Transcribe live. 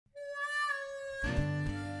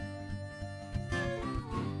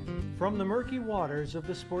From the murky waters of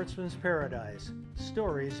the sportsman's paradise,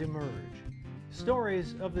 stories emerge.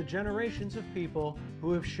 Stories of the generations of people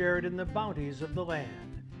who have shared in the bounties of the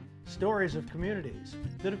land. Stories of communities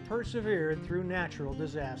that have persevered through natural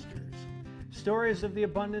disasters. Stories of the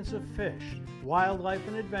abundance of fish, wildlife,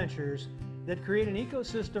 and adventures that create an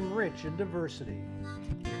ecosystem rich in diversity.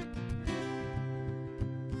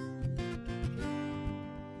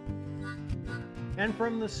 And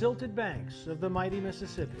from the silted banks of the mighty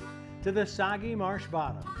Mississippi to the soggy marsh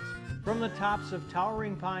bottoms, from the tops of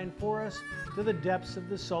towering pine forests to the depths of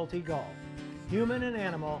the salty Gulf, human and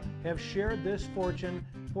animal have shared this fortune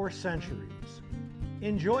for centuries.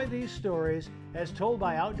 Enjoy these stories as told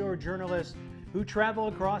by outdoor journalists who travel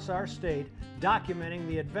across our state, documenting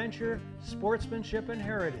the adventure, sportsmanship, and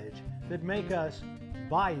heritage that make us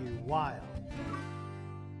Bayou Wild.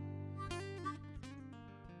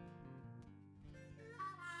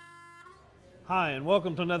 Hi, and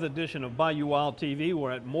welcome to another edition of Bayou Wild TV.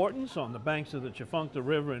 We're at Morton's on the banks of the Tchefuncte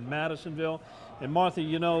River in Madisonville. And Martha,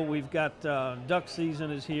 you know, we've got duck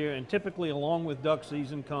season is here, and typically along with duck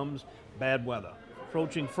season comes bad weather.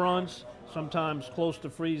 Approaching fronts, sometimes close to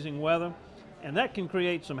freezing weather, and that can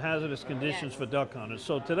create some hazardous conditions for duck hunters.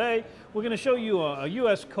 So today, we're going to show you a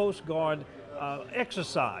U.S. Coast Guard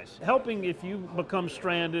exercise, helping if you become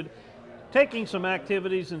stranded, taking some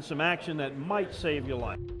activities and some action that might save your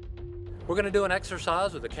life. We're going to do an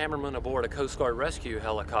exercise with a cameraman aboard a Coast Guard rescue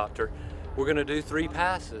helicopter. We're going to do 3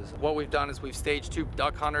 passes. What we've done is we've staged 2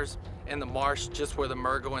 duck hunters in the marsh just where the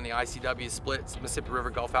Murgo and the ICW split, Mississippi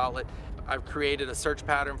River Gulf Outlet. I've created a search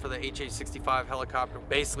pattern for the HH-65 helicopter.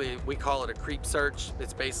 Basically, we call it a creep search.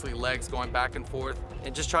 It's basically legs going back and forth,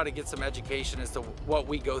 and just try to get some education as to what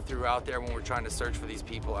we go through out there when we're trying to search for these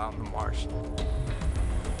people out in the marsh.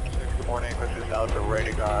 Good morning, this is Delta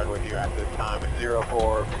Radar Guard with you at this time at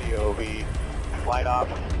 04 POV. Flight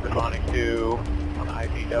ops responding to on the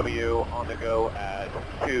ICW on the go at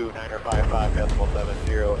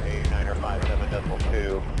 2955.70,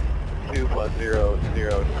 8957.2,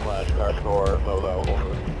 2+00 car score, low,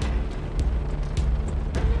 over.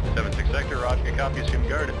 76 sector, roger, get copy, assume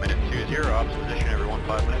guard at minute 20, ops position everyone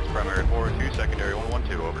 5 minutes, primary 402, secondary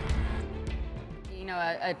 112, over. You know,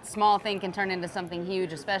 a small thing can turn into something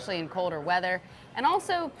huge, especially in colder weather. And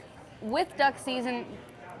also, with duck season,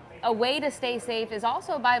 a way to stay safe is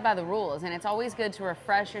also abide by the rules, and it's always good to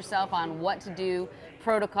refresh yourself on what to do,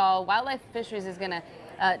 protocol. Wildlife Fisheries is going to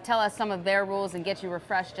tell us some of their rules and get you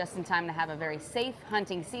refreshed just in time to have a very safe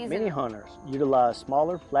hunting season. Many hunters utilize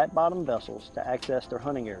smaller, flat-bottomed vessels to access their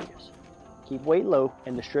hunting areas. Keep weight low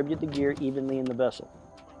and distribute the gear evenly in the vessel.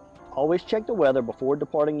 Always check the weather before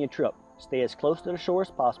departing your trip. Stay as close to the shore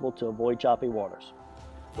as possible to avoid choppy waters.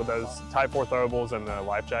 With those Type 4 throwables and the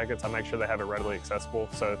life jackets, I make sure they have it readily accessible,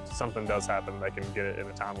 so if something does happen, they can get it in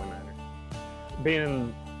a timely manner. Being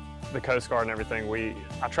in the Coast Guard and everything,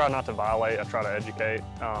 I try not to violate, I try to educate.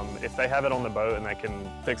 If they have it on the boat and they can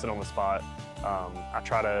fix it on the spot, I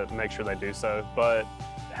try to make sure they do so, but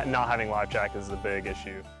not having life jackets is a big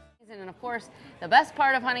issue. And of course, the best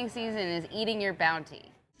part of hunting season is eating your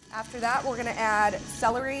bounty. After that, we're going to add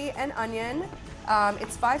celery and onion.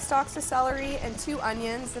 It's 5 stalks of celery and 2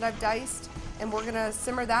 onions that I've diced, and we're going to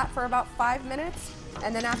simmer that for about 5 minutes.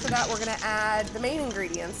 And then after that, we're going to add the main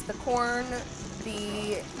ingredients, the corn,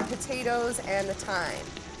 the potatoes, and the thyme.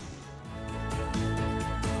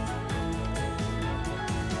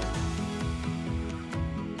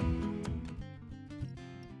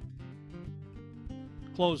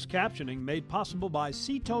 Closed captioning made possible by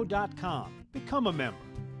Ceto.com. Become a member.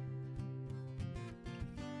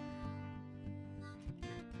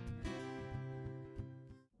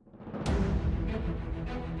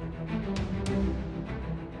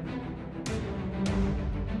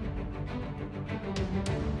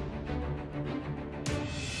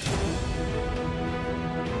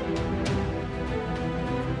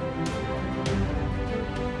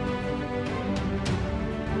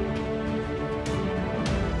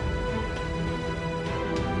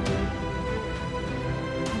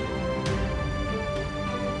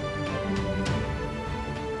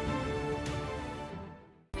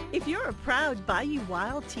 If you're a proud Bayou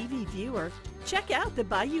Wild TV viewer, check out the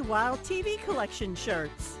Bayou Wild TV collection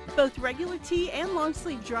shirts. Both regular tee and long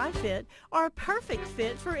sleeve dry fit are a perfect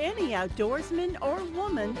fit for any outdoorsman or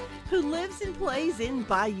woman who lives and plays in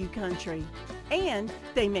Bayou country. And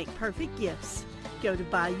they make perfect gifts. Go to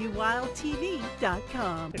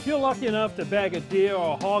BayouWildTV.com. If you're lucky enough to bag a deer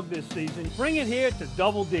or a hog this season, bring it here to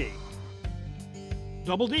Double D.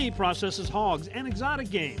 Double D processes hogs and exotic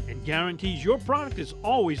game and guarantees your product is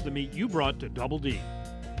always the meat you brought to Double D.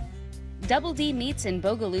 Double D Meats in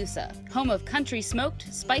Bogalusa, home of country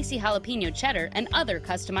smoked, spicy jalapeno cheddar, and other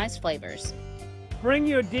customized flavors. Bring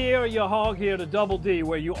your deer or your hog here to Double D,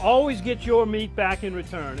 where you always get your meat back in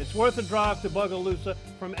return. It's worth a drive to Bogalusa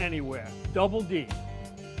from anywhere. Double D.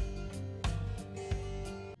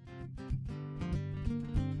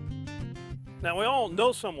 Now, we all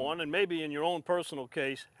know someone, and maybe in your own personal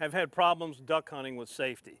case, have had problems duck hunting with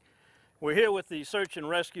safety. We're here with the Search and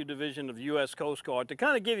Rescue Division of the U.S. Coast Guard to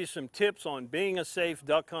kind of give you some tips on being a safe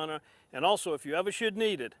duck hunter, and also, if you ever should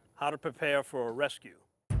need it, how to prepare for a rescue.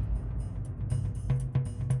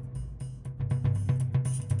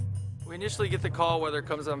 We initially get the call, whether it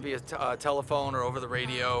comes on via telephone or over the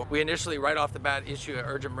radio. We initially, right off the bat, issue an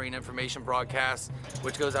urgent marine information broadcast,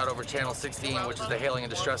 which goes out over channel 16, which is the hailing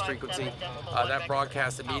and distress frequency. That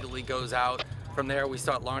broadcast immediately goes out. From there, we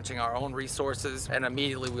start launching our own resources, and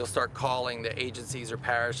immediately we'll start calling the agencies or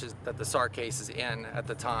parishes that the SAR case is in at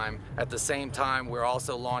the time. At the same time, we're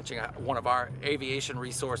also launching one of our aviation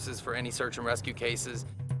resources for any search and rescue cases.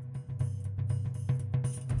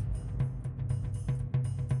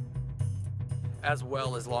 As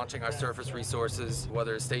well as launching our surface resources,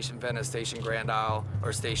 whether it's Station Venice, Station Grand Isle,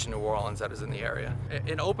 or Station New Orleans that is in the area.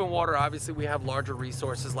 In open water, obviously, we have larger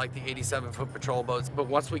resources like the 87-foot patrol boats, but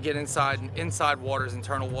once we get inside waters,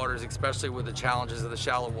 internal waters, especially with the challenges of the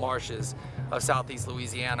shallow marshes of southeast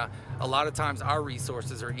Louisiana, a lot of times our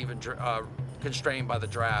resources are even constrained by the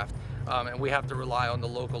draft. And we have to rely on the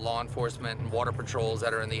local law enforcement and water patrols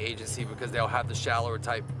that are in the agency, because they'll have the shallower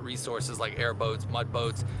type resources like airboats, mud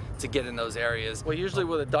boats to get in those areas. Well, usually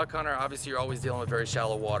with a duck hunter, obviously you're always dealing with very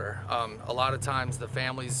shallow water. A lot of times the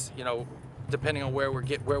families, you know, depending on where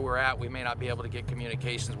we're at, we may not be able to get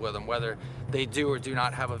communications with them, whether they do or do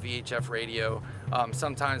not have a VHF radio.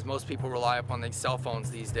 Sometimes most people rely upon these cell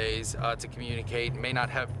phones these days to communicate, and may not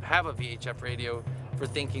have a VHF radio for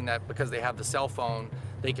thinking that because they have the cell phone,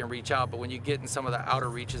 they can reach out. But when you get in some of the outer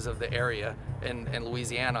reaches of the area in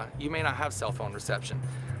Louisiana, you may not have cell phone reception.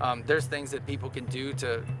 There's things that people can do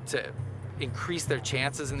to increase their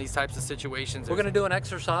chances in these types of situations. We're going to do an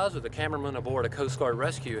exercise with a cameraman aboard a Coast Guard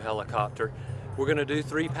rescue helicopter. We're going to do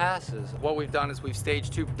 3 passes. What we've done is we've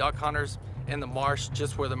staged 2 duck hunters in the marsh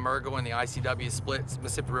just where the Murgo and the ICW split,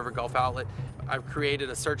 Mississippi River Gulf Outlet. I've created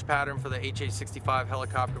a search pattern for the HH-65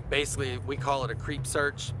 helicopter. Basically, we call it a creep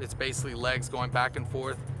search. It's basically legs going back and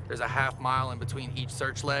forth. There's a ½ mile in between each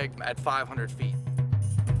search leg at 500 feet.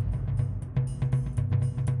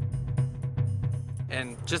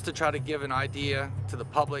 And just to try to give an idea to the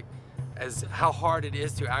public as how hard it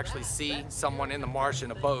is to actually see someone in the marsh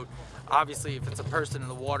in a boat. Obviously, if it's a person in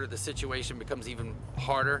the water, the situation becomes even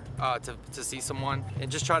harder to see someone. And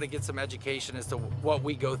just try to get some education as to what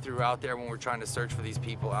we go through out there when we're trying to search for these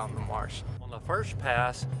people out in the marsh. On the first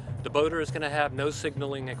pass, the boater is going to have no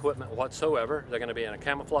signaling equipment whatsoever. They're going to be in a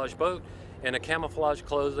camouflage boat and a camouflage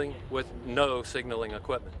clothing with no signaling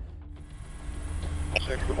equipment.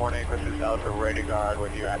 6, good morning. This is Alpha Radar Guard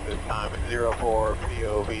with you at this time. 04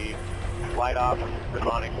 POV. Flight off,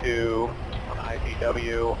 responding to on the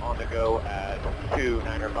ICW on the go at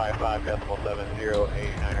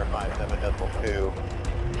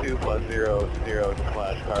 2955.70, 2 plus 0, 0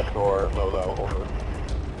 slash car score, low, over.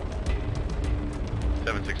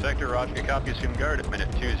 76 sector, roger, copy, assume guard at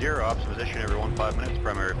minute 20, ops position everyone 5 minutes,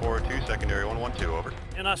 primary 402, secondary 112, over.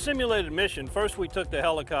 In our simulated mission, first we took the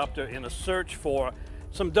helicopter in a search for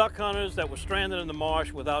some duck hunters that were stranded in the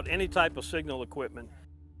marsh without any type of signal equipment.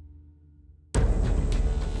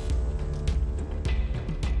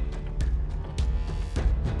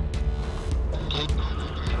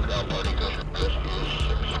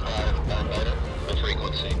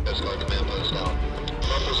 Frequency, that's going to Memphis now.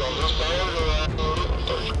 Memphis on this side or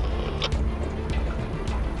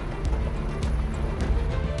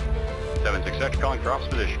 76 sector, calling for ops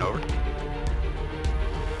position, over.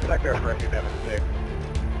 Sector Rescue 76.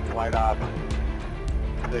 Flight op.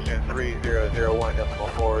 Position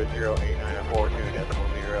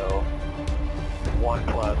 3001.408942.0. 1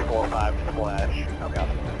 plus 45 splash. Okay.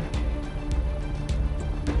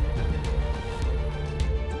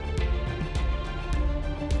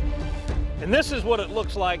 And this is what it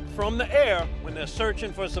looks like from the air when they're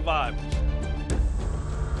searching for survivors.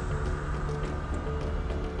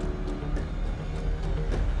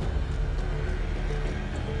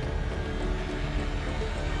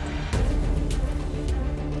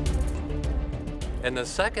 In the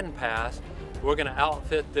second pass, we're going to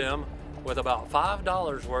outfit them with about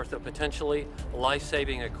 $5 worth of potentially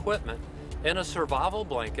life-saving equipment and a survival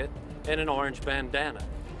blanket and an orange bandana.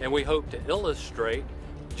 And we hope to illustrate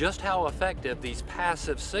just how effective these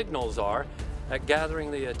passive signals are at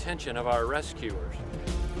gathering the attention of our rescuers.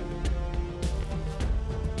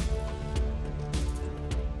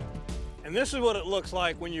 And this is what it looks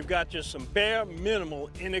like when you've got just some bare, minimal,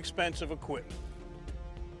 inexpensive equipment.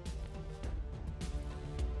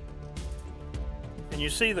 And you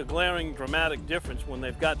see the glaring, dramatic difference when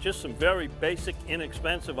they've got just some very basic,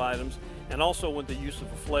 inexpensive items, and also with the use of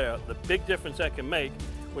a flare. The big difference that can make,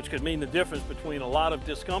 which could mean the difference between a lot of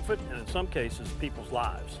discomfort and, in some cases, people's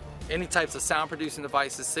lives. Any types of sound producing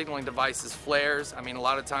devices, signaling devices, flares. I mean, a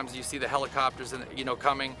lot of times you see the helicopters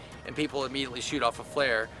coming and people immediately shoot off a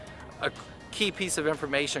flare. A key piece of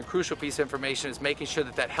information, crucial piece of information, is making sure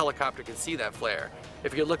that that helicopter can see that flare.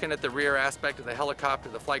 If you're looking at the rear aspect of the helicopter,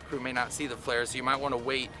 the flight crew may not see the flare, so you might want to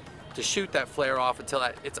wait to shoot that flare off until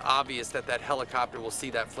it's obvious that that helicopter will see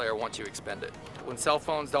that flare once you expend it. When cell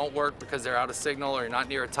phones don't work because they're out of signal, or you're not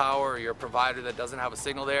near a tower, or you're a provider that doesn't have a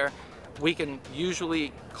signal there, we can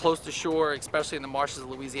usually, close to shore, especially in the marshes of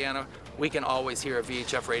Louisiana, we can always hear a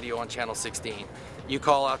VHF radio on channel 16. You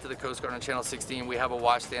call out to the Coast Guard on channel 16, we have a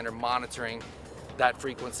watch standard monitoring that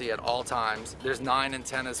frequency at all times. There's 9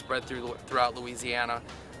 antennas spread throughout Louisiana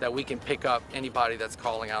that we can pick up anybody that's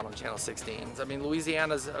calling out on channel 16. I mean,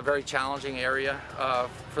 Louisiana's a very challenging area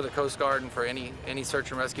for the Coast Guard and for any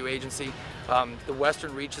search and rescue agency. The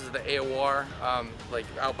western reaches of the AOR, like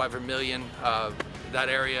out by Vermilion, that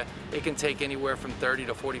area, it can take anywhere from 30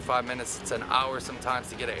 to 45 minutes to an hour sometimes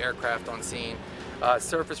to get an aircraft on scene.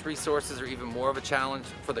 Surface resources are even more of a challenge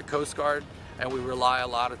for the Coast Guard, and we rely a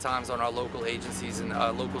lot of times on our local agencies and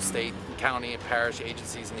local state, county, and parish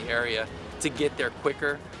agencies in the area to get there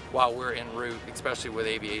quicker while we're en route, especially with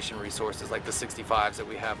aviation resources like the 65s that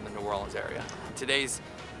we have in the New Orleans area. In today's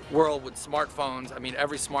world with smartphones, I mean,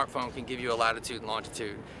 every smartphone can give you a latitude and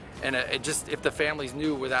longitude. And if the families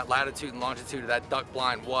knew where that latitude and longitude of that duck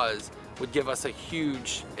blind would give us a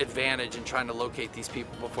huge advantage in trying to locate these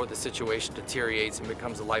people before the situation deteriorates and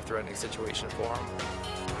becomes a life-threatening situation for them.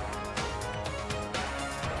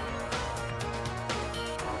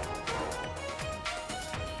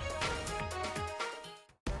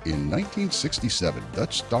 In 1967,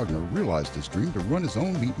 Dutch Stogner realized his dream to run his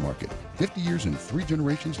own meat market. 50 years and 3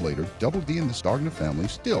 generations later, Double D and the Stogner family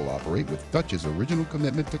still operate with Dutch's original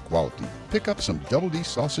commitment to quality. Pick up some Double D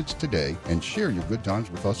sausage today and share your good times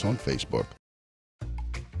with us on Facebook.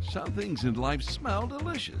 Some things in life smell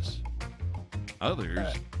delicious.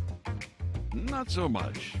 Others, not so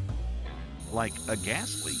much. Like a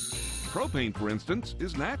gas leak. Propane, for instance,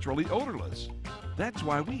 is naturally odorless. That's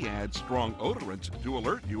why we add strong odorants to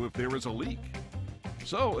alert you if there is a leak.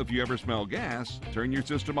 So if you ever smell gas, turn your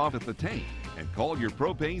system off at the tank and call your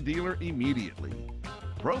propane dealer immediately.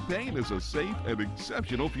 Propane is a safe and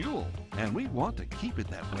exceptional fuel, and we want to keep it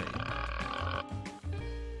that way.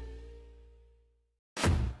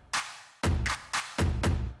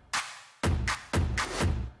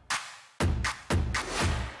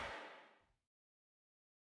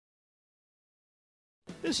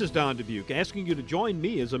 This is Don Dubuque asking you to join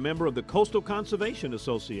me as a member of the Coastal Conservation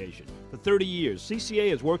Association. For 30 years, CCA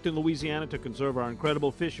has worked in Louisiana to conserve our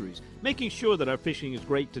incredible fisheries, making sure that our fishing is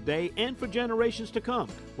great today and for generations to come.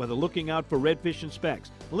 Whether looking out for redfish and specks,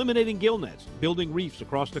 eliminating gill nets, building reefs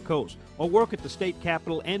across the coast, or work at the state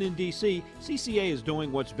capitol and in D.C., CCA is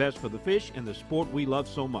doing what's best for the fish and the sport we love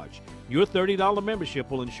so much. Your $30 membership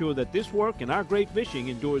will ensure that this work and our great fishing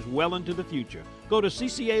endures well into the future. Go to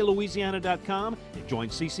ccalouisiana.com and join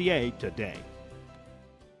CCA today.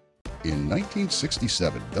 In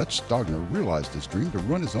 1967, Dutch Stogner realized his dream to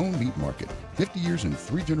run his own meat market. 50 years and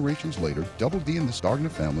 3 generations later, Double D and the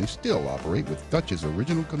Stogner family still operate with Dutch's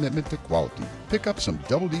original commitment to quality. Pick up some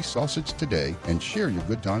Double D sausage today and share your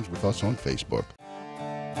good times with us on Facebook.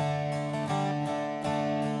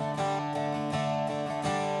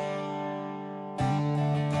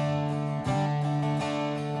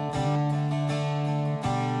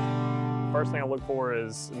 First thing I look for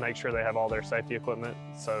is make sure they have all their safety equipment,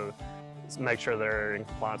 so make sure they're in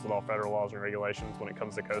compliance with all federal laws and regulations when it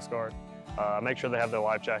comes to Coast Guard. Make sure they have their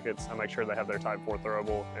life jackets. I make sure they have their Type 4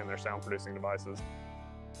 throwable and their sound producing devices.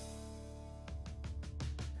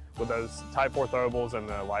 With those Type 4 throwables and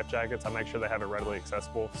the life jackets, I make sure they have it readily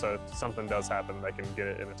accessible, so if something does happen, they can get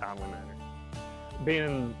it in a timely manner. Being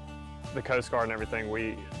in the Coast Guard and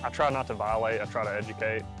everything, I try not to violate, I try to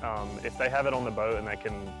educate. If they have it on the boat and they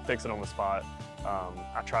can fix it on the spot,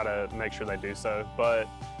 I try to make sure they do so, but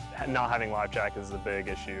not having life jackets is a big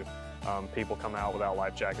issue. People come out without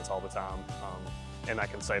life jackets all the time, and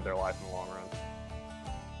that can save their life in the long run.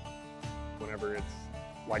 Whenever it's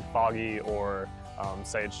like foggy or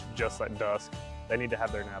say it's just at dusk, they need to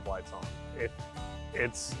have their nav lights on. If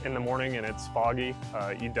it's in the morning and it's foggy,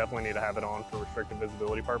 you definitely need to have it on for restricted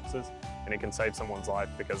visibility purposes, and it can save someone's life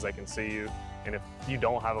because they can see you, and if you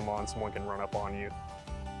don't have them on, someone can run up on you.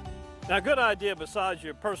 Now, a good idea besides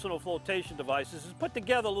your personal flotation devices is put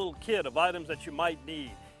together a little kit of items that you might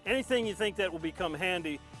need. Anything you think that will become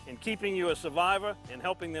handy in keeping you a survivor and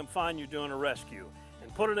helping them find you during a rescue.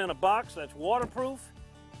 And put it in a box that's waterproof,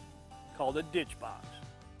 called a ditch box.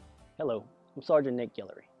 Hello, I'm Sergeant Nick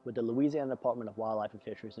Guillory with the Louisiana Department of Wildlife and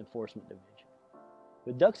Fisheries Enforcement Division.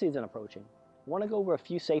 With duck season approaching, I want to go over a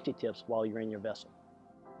few safety tips while you're in your vessel.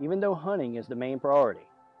 Even though hunting is the main priority,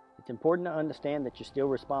 it's important to understand that you're still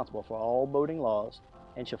responsible for all boating laws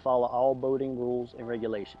and should follow all boating rules and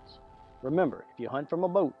regulations. Remember, if you hunt from a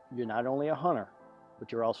boat, you're not only a hunter,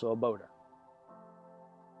 but you're also a boater.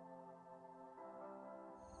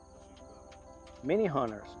 Many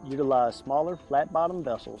hunters utilize smaller, flat-bottomed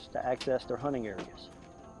vessels to access their hunting areas.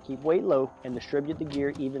 Keep weight low and distribute the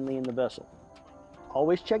gear evenly in the vessel.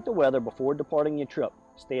 Always check the weather before departing your trip.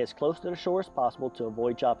 Stay as close to the shore as possible to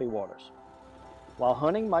avoid choppy waters. While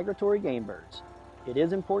hunting migratory game birds, it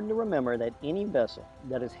is important to remember that any vessel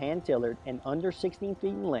that is hand-tillered and under 16 feet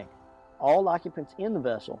in length, all occupants in the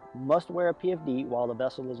vessel must wear a PFD while the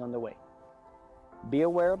vessel is underway. Be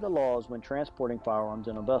aware of the laws when transporting firearms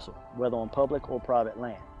in a vessel, whether on public or private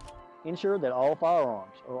land. Ensure that all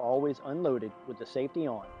firearms are always unloaded with the safety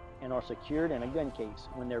on and are secured in a gun case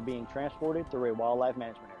when they're being transported through a wildlife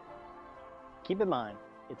management area. Keep in mind,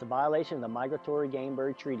 it's a violation of the Migratory Game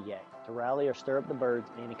Bird Treaty Act to rally or stir up the birds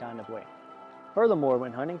in any kind of way. Furthermore,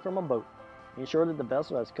 when hunting from a boat, ensure that the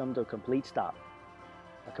vessel has come to a complete stop.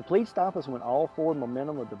 A complete stop is when all forward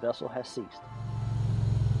momentum of the vessel has ceased.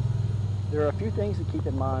 There are a few things to keep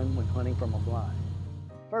in mind when hunting from a blind.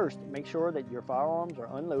 First, make sure that your firearms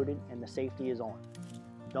are unloaded and the safety is on.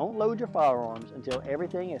 Don't load your firearms until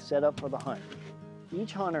everything is set up for the hunt.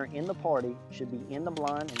 Each hunter in the party should be in the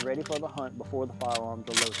blind and ready for the hunt before the firearms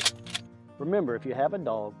are loaded. Remember, if you have a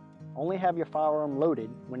dog, only have your firearm loaded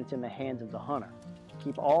when it's in the hands of the hunter.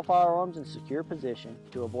 Keep all firearms in secure position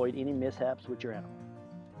to avoid any mishaps with your animal.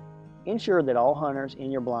 Ensure that all hunters in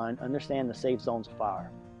your blind understand the safe zones of fire.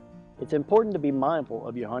 It's important to be mindful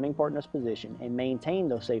of your hunting partner's position and maintain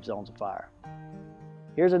those safe zones of fire.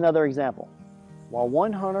 Here's another example. While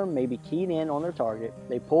one hunter may be keyed in on their target,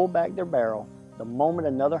 they pull back their barrel the moment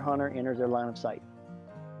another hunter enters their line of sight.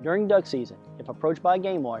 During duck season, if approached by a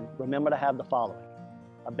game warden, remember to have the following: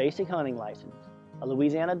 a basic hunting license, a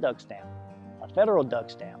Louisiana duck stamp, a federal duck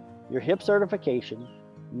stamp, your HIP certification,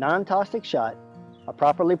 non-toxic shot, a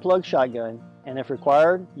properly plugged shotgun, and if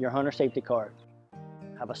required, your hunter safety card.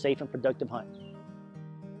 Have a safe and productive hunt.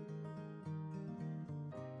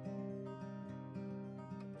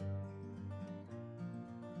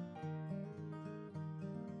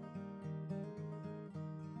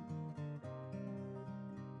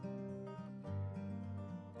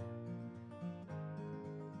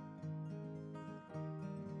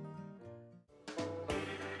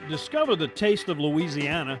 Discover the taste of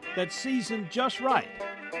Louisiana that's seasoned just right.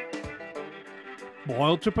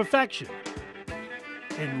 Boiled to perfection.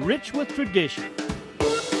 And rich with tradition.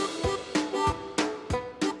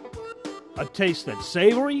 A taste that's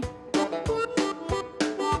savory,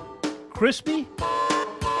 crispy,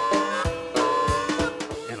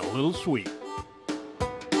 and a little sweet.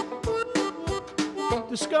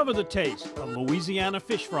 Discover the taste of Louisiana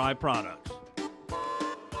fish fry products.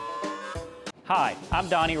 Hi, I'm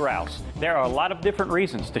Donnie Rouse. There are a lot of different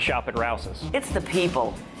reasons to shop at Rouse's. It's the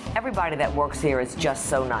people. Everybody that works here is just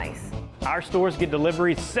so nice. Our stores get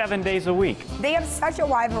deliveries 7 days a week. They have such a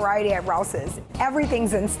wide variety at Rouse's.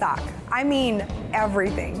 Everything's in stock. I mean,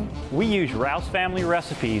 everything. We use Rouse family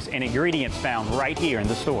recipes and ingredients found right here in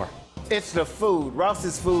the store. It's the food.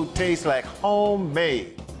 Rouse's food tastes like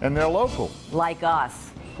homemade. And they're local. Like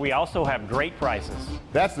us. We also have great prices.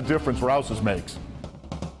 That's the difference Rouse's makes.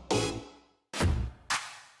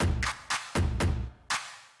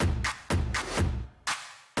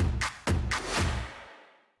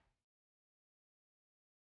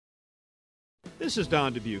 This is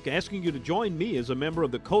Don Dubuque asking you to join me as a member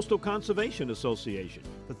of the Coastal Conservation Association.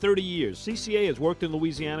 For 30 years, CCA has worked in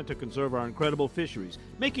Louisiana to conserve our incredible fisheries,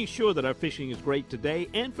 making sure that our fishing is great today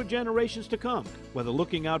and for generations to come. Whether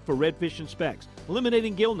looking out for redfish and specks,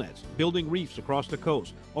 eliminating gill nets, building reefs across the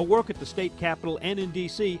coast, or work at the state capitol and in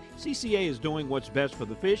D.C., CCA is doing what's best for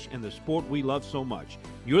the fish and the sport we love so much.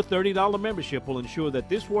 Your $30 membership will ensure that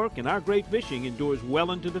this work and our great fishing endures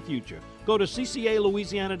well into the future. Go to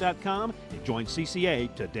ccalouisiana.com and join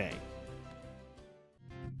CCA today.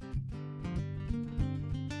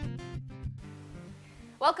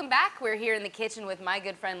 Welcome back. We're here in the kitchen with my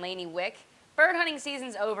good friend Lainey Wick. Bird hunting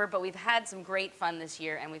season's over, but we've had some great fun this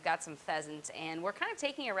year, and we've got some pheasants, and we're kind of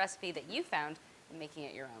taking a recipe that you found and making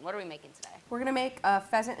it your own. What are we making today? We're going to make a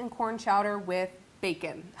pheasant and corn chowder with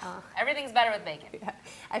bacon. Everything's better with bacon. Yeah.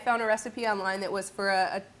 I found a recipe online that was for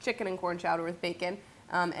a chicken and corn chowder with bacon,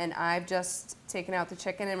 and I've just taken out the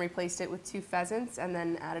chicken and replaced it with 2 pheasants and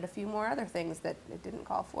then added a few more other things that it didn't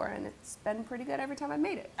call for, and it's been pretty good every time I've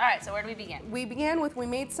made it. All right, so where do we begin? We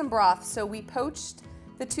made some broth. So we poached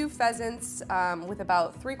the 2 pheasants with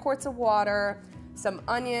about 3 quarts of water, some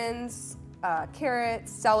onions,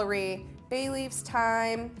 carrots, celery, bay leaves,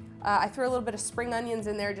 thyme. I threw a little bit of spring onions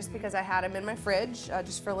in there just because I had them in my fridge,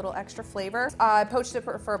 just for a little extra flavor. I poached it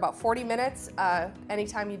for about 40 minutes.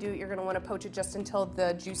 Anytime you do it, you're gonna wanna poach it just until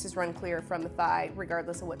the juices run clear from the thigh,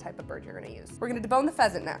 regardless of what type of bird you're gonna use. We're gonna debone the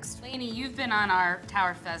pheasant next. Lainey, you've been on our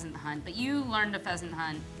tower pheasant hunt, but you learned to pheasant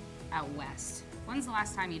hunt out west. When's the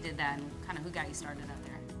last time you did that, and kind of who got you started out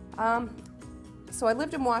there? So I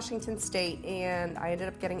lived in Washington State, and I ended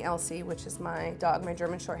up getting Elsie, which is my dog, my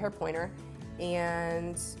German short hair pointer,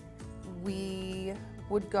 and we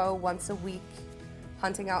would go once a week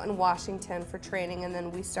hunting out in Washington for training, and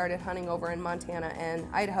then we started hunting over in Montana and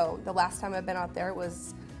Idaho. The last time I've been out there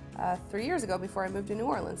was 3 years ago before I moved to New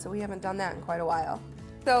Orleans, so we haven't done that in quite a while.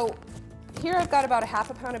 So here I've got about a half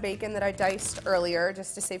a pound of bacon that I diced earlier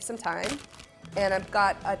just to save some time. And I've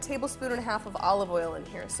got a tablespoon and a half of olive oil in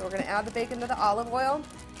here. So we're gonna add the bacon to the olive oil,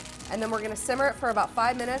 and then we're gonna simmer it for about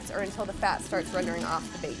 5 minutes or until the fat starts rendering off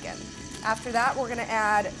the bacon. After that, we're gonna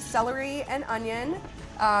add celery and onion.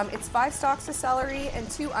 It's 5 stalks of celery and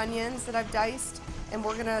 2 onions that I've diced, and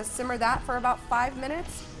we're gonna simmer that for about 5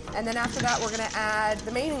 minutes. And then after that, we're gonna add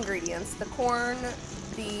the main ingredients, the corn,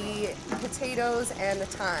 the potatoes, and the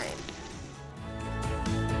thyme.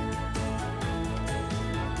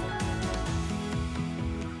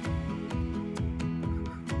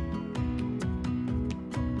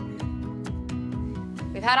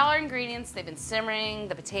 We've had all our ingredients, they've been simmering,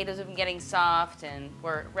 the potatoes have been getting soft, and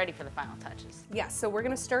we're ready for the final touches. Yeah, so we're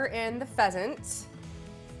gonna stir in the pheasant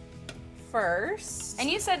first. And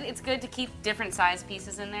you said it's good to keep different size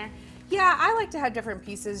pieces in there? Yeah, I like to have different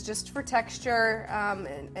pieces just for texture,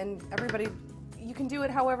 and everybody, you can do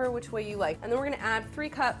it however which way you like. And then we're gonna add 3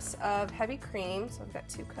 cups of heavy cream. So I've got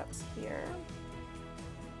 2 cups here.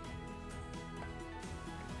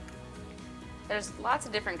 There's lots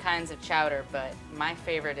of different kinds of chowder, but my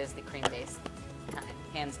favorite is the cream-based kind,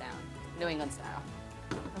 hands down, New England style.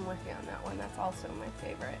 I'm with you on that one. That's also my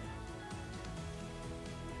favorite.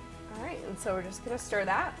 All right, and so we're just gonna stir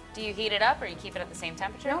that. Do you heat it up or you keep it at the same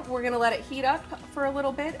temperature? Nope, we're gonna let it heat up for a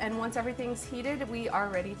little bit, and once everything's heated, we are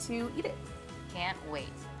ready to eat it. Can't wait.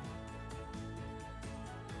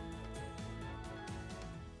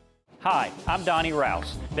 Hi, I'm Donnie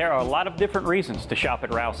Rouse. There are a lot of different reasons to shop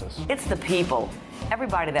at Rouse's. It's the people.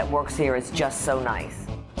 Everybody that works here is just so nice.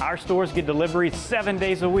 Our stores get deliveries 7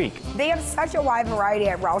 days a week. They have such a wide variety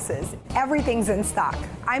at Rouse's. Everything's in stock.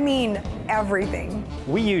 I mean, everything.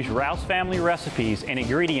 We use Rouse family recipes and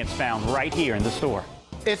ingredients found right here in the store.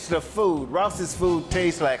 It's the food. Rouse's food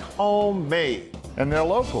tastes like homemade. And they're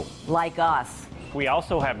local. Like us. We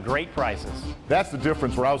also have great prices. That's the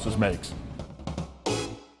difference Rouse's makes.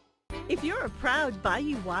 If you're a proud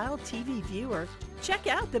Bayou Wild TV viewer, check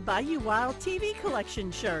out the Bayou Wild TV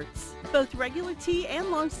collection shirts. Both regular tee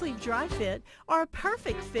and long sleeve dry fit are a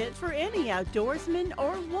perfect fit for any outdoorsman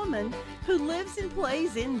or woman who lives and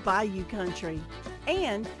plays in Bayou country.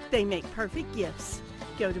 And they make perfect gifts.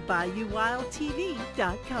 Go to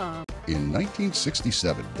BayouWildTV.com. In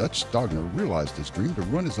 1967, Dutch Stogner realized his dream to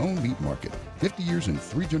run his own meat market. 50 years and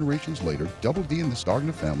 3 generations later, Double D and the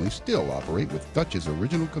Stogner family still operate with Dutch's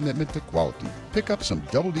original commitment to quality. Pick up some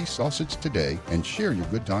Double D sausage today and share your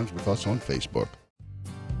good times with us on Facebook.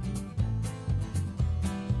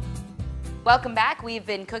 Welcome back. We've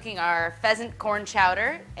been cooking our pheasant corn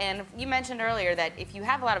chowder, and you mentioned earlier that if you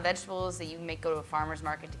have a lot of vegetables that you can go to a farmer's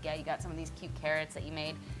market to get, you got some of these cute carrots that you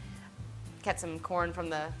made, get some corn from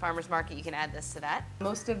the farmer's market, you can add this to that.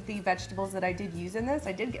 Most of the vegetables that I did use in this,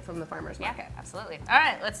 I did get from the farmer's market. Yeah, absolutely. All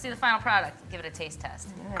right, let's do the final product. Give it a taste test.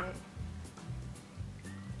 All right.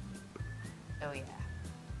 Oh yeah,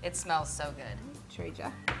 it smells so good. Trade ya.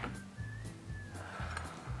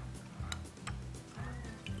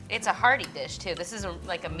 It's a hearty dish too. This is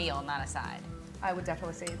like a meal, not a side. I would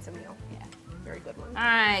definitely say it's a meal. Yeah. Very good one. All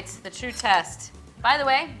right, the true test. By the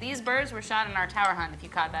way, these birds were shot in our tower hunt if you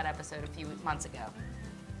caught that episode a few months ago.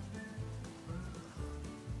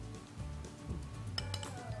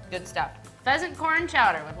 Good stuff. Pheasant corn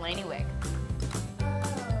chowder with Lainey Wig.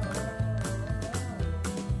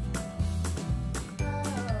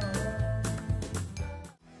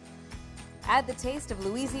 Add the taste of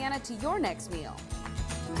Louisiana to your next meal.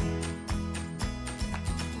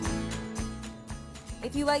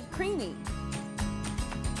 If you like creamy,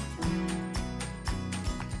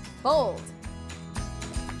 bold,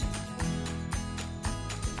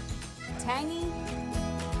 tangy,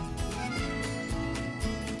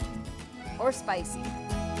 or spicy.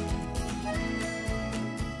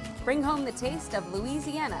 Bring home the taste of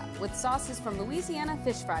Louisiana with sauces from Louisiana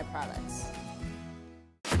fish fry products.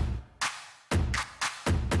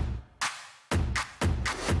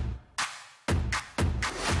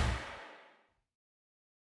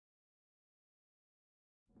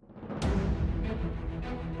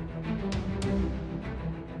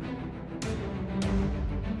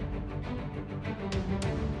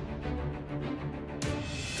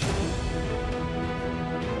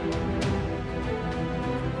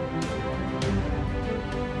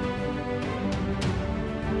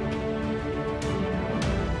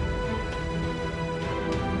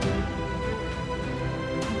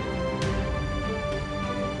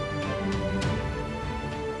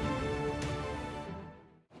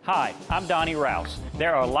 Hi, I'm Donnie Rouse.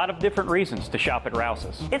 There are a lot of different reasons to shop at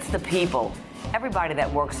Rouse's. It's the people. Everybody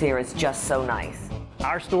that works here is just so nice.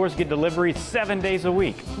 Our stores get deliveries 7 days a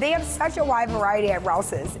week. They have such a wide variety at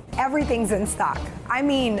Rouse's. Everything's in stock. I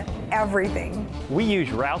mean, everything. We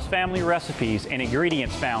use Rouse family recipes and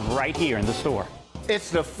ingredients found right here in the store.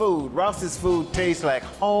 It's the food. Rouse's food tastes like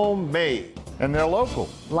homemade. And they're local.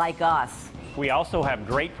 Like us. We also have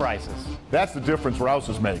great prices. That's the difference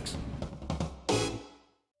Rouse's makes.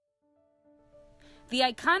 The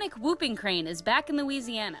iconic whooping crane is back in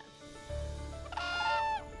Louisiana.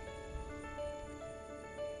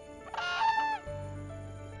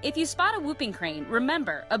 If you spot a whooping crane,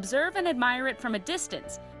 remember, observe and admire it from a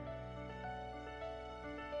distance.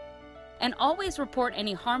 And always report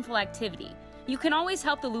any harmful activity. You can always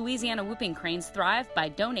help the Louisiana whooping cranes thrive by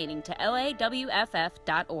donating to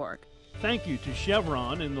LAWFF.org. Thank you to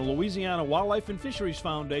Chevron and the Louisiana Wildlife and Fisheries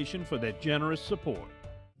Foundation for their generous support.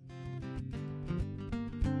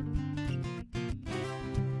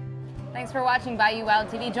 Thanks for watching Bayou Wild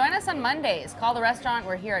TV. Join us on Mondays. Call the restaurant.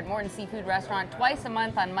 We're here at Morton Seafood Restaurant twice a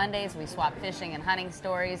month on Mondays. We swap fishing and hunting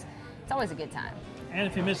stories. It's always a good time. And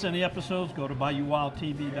if you miss any episodes, go to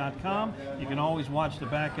BayouWildTV.com. You can always watch the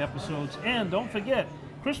back episodes. And don't forget,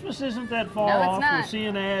 Christmas isn't that far off. Not. We're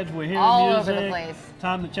seeing ads, we're hearing all music. over the place.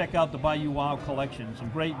 Time to check out the Bayou Wild collection. Some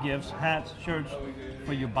great gifts, hats, shirts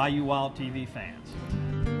for your Bayou Wild TV fans.